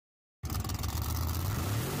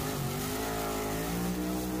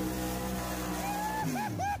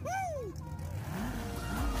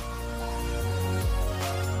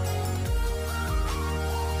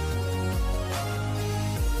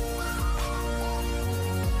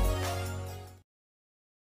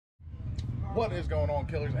What is going on,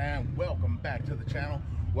 killers, and welcome back to the channel.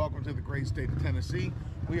 Welcome to the great state of Tennessee.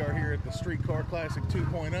 We are here at the Street Car Classic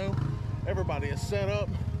 2.0. Everybody is set up.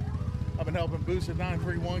 I've been helping Boosted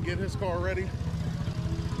 931 get his car ready.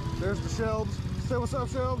 There's the Shelbs. Say what's up,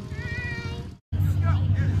 Shelbs.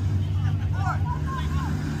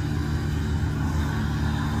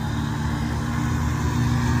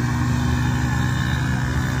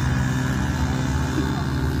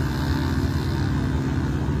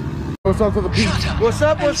 What's up to the people? What's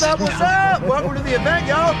up, what's up, what's up? Welcome to the event,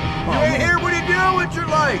 y'all. You ain't here, what are you doing with your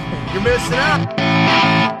life? You're missing out.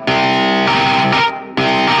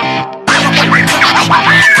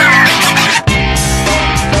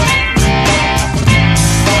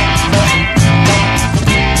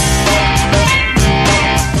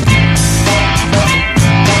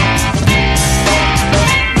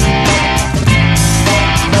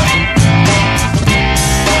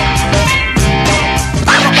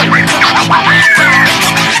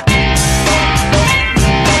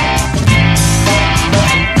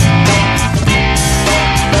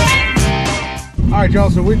 Alright, y'all,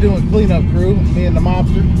 so we're doing cleanup crew, me and the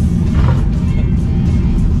mobster.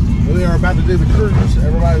 We are about to do the cruise.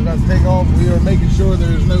 Everybody's about to take off. We are making sure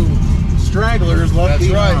there's no stragglers left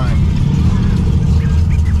behind. Right.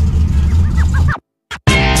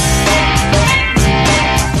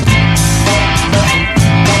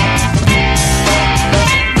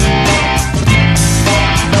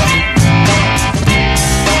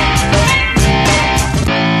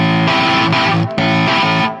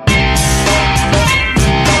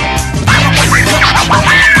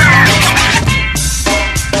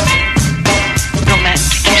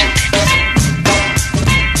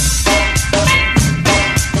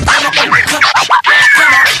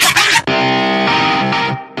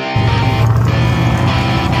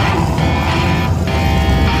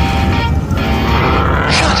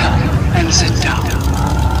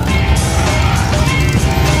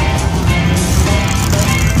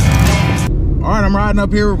 I'm riding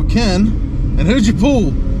up here with Ken, and who'd you pull? I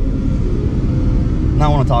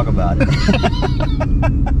don't want to talk about it.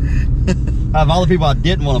 Out of all the people I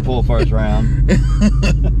didn't want to pull first round.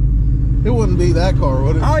 It wouldn't be that car,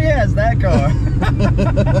 would it? Oh yeah, it's that car.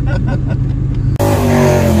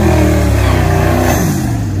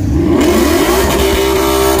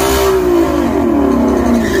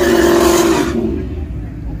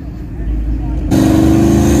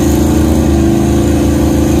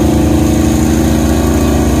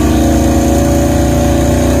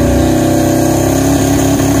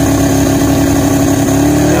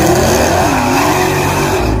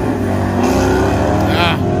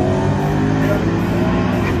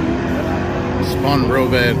 Spun real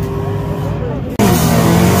bad.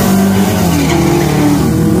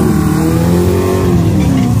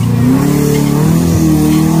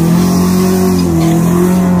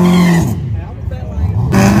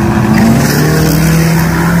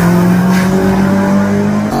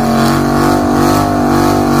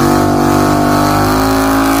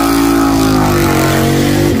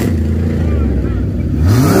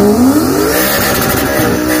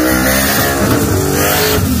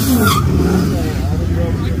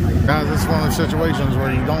 Guys, this is one of those situations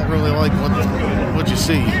where you don't really like what you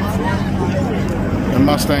see. The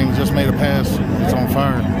Mustang just made a pass. It's on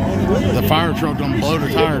fire. The fire truck done blow the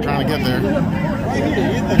tire trying to get there.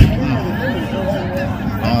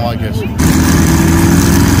 I don't like this.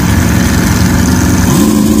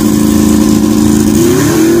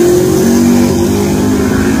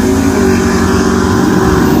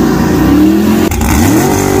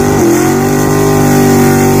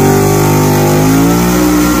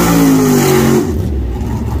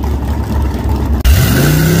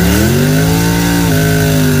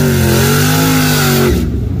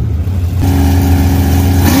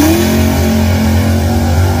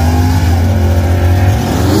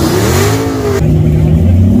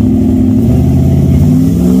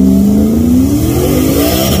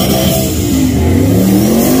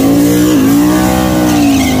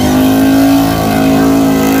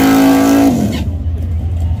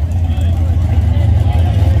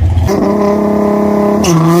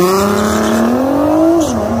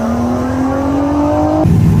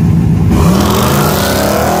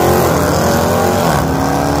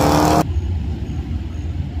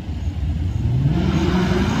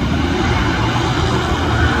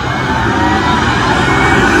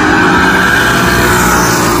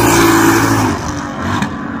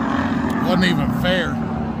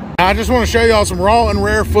 I just want to show y'all some raw and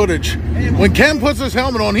rare footage. When Ken puts his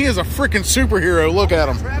helmet on, he is a freaking superhero. Look at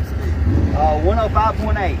him.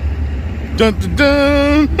 105.8. Dun,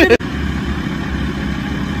 dun, dun.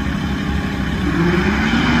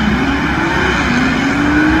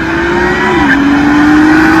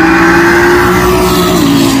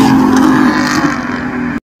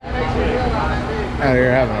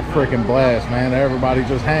 freaking blast, man. Everybody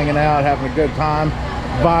just hanging out, having a good time,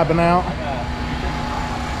 vibing out.